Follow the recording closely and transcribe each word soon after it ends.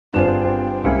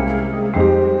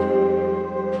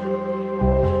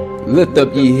Lift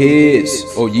up ye heads,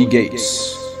 O ye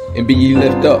gates, and be ye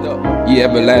lift up, ye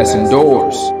everlasting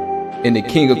doors, and the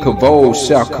King of Kavod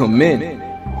shall come in.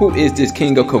 Who is this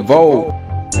King of Kavod?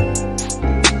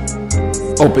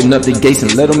 Open up the gates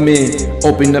and let him in.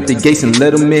 Open up the gates and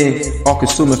let him in.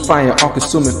 All-consuming fire,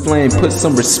 all-consuming flame. Put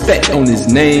some respect on his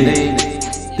name.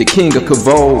 The King of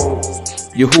Kavod,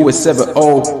 Yahuah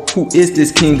Tseva'oth. Who is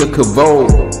this King of Kavod?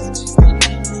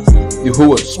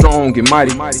 Yahuah, strong and mighty.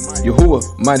 Yahuah,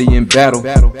 mighty in battle.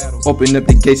 Open up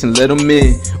the gates and let them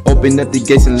in. Open up the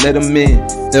gates and let them in.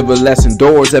 Everlasting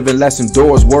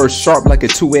doors. Words sharp like a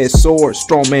two-edged sword.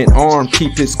 Strong man arm,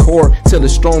 keep his core till the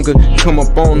stronger come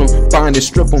up on him. Bind and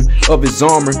strip him of his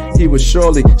armor. He will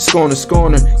surely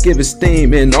scorner. Give his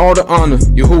theme and all the honor.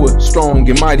 Yahuah, strong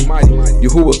and mighty.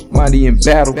 Yahuah, mighty in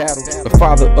battle. The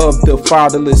father of the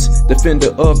fatherless,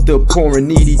 defender of the poor and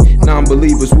needy.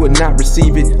 Non-believers would not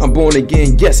receive it. I'm born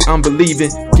again, yes, I'm believing.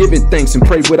 Giving thanks and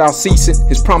pray without ceasing.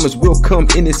 His promise will come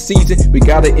in this season. We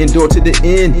gotta endure to the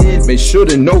end. Make sure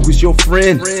to know who's your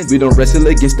friend. We don't wrestle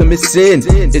against them, it's sin.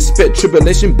 Expect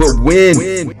tribulation, but win.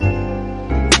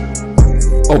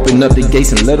 Open up the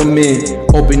gates and let them in.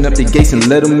 Open up the gates and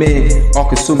let them in.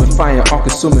 All-consuming fire,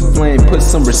 all-consuming flame. Put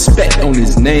some respect on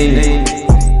his name.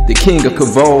 The King of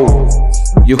Kavod,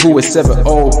 Yahuah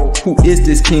Tseva'oth. Who is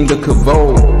this King of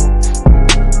Kavod?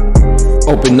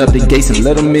 Open up the gates and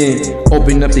let them in.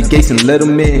 Open up the gates and let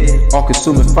them in.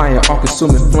 All-consuming fire,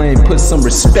 all-consuming flame. Put some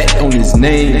respect on his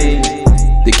name.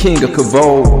 The King of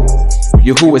Kavod,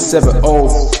 Yahuah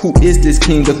Tseva'oth. Who is this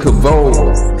King of Kavod?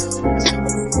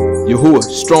 Yahuah,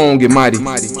 strong and mighty.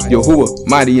 Yahuah,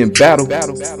 mighty in battle.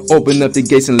 Open up the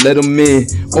gates and let them in.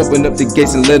 Open up the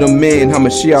gates and let them in.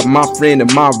 Hamashiach, my friend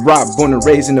and my rock. Born and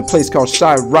raised in a place called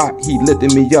Rock. He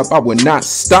lifted me up, I will not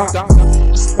stop.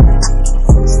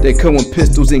 They come with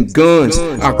pistols and guns.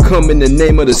 I come in the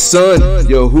name of the Son.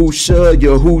 Yahusha.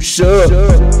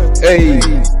 Hey.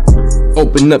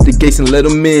 Open up the gates and let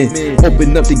them in.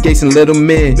 Open up the gates and let them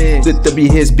in. Lift up your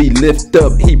heads, be lift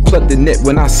up. He plucked the net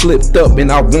when I slipped up,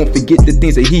 and I won't forget the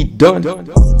things that he done.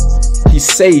 He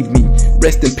saved me.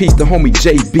 Rest in peace to homie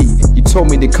JB. He told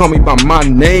me to call me by my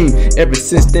name. Ever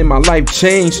since then my life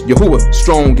changed. Yahuah,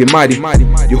 strong and mighty.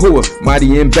 Yahuah,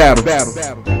 mighty in battle.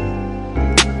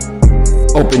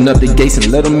 Open up the gates and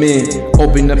let them in.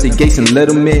 Open up the gates and let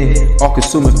them in.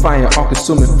 All-consuming fire,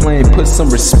 all-consuming flame. Put some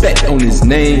respect on his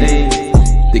name.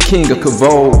 The King of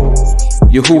Kavod,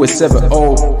 Yahuah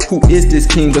Tseva'oth. Who is this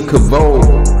King of Kavod?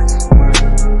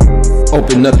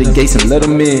 Open up the gates and let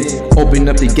them in. Open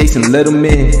up the gates and let them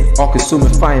in.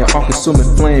 All-consuming fire,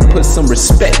 all-consuming flame. Put some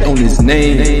respect on his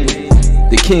name.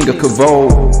 The King of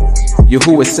Kavod,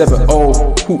 Yahuah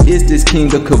Tseva'oth. Who is this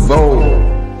King of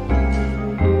Kavod?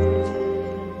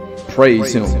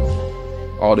 Praise him.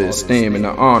 All the esteem and the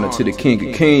honor to the King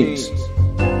of Kings.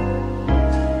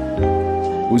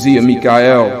 Uzziah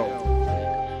Mikael.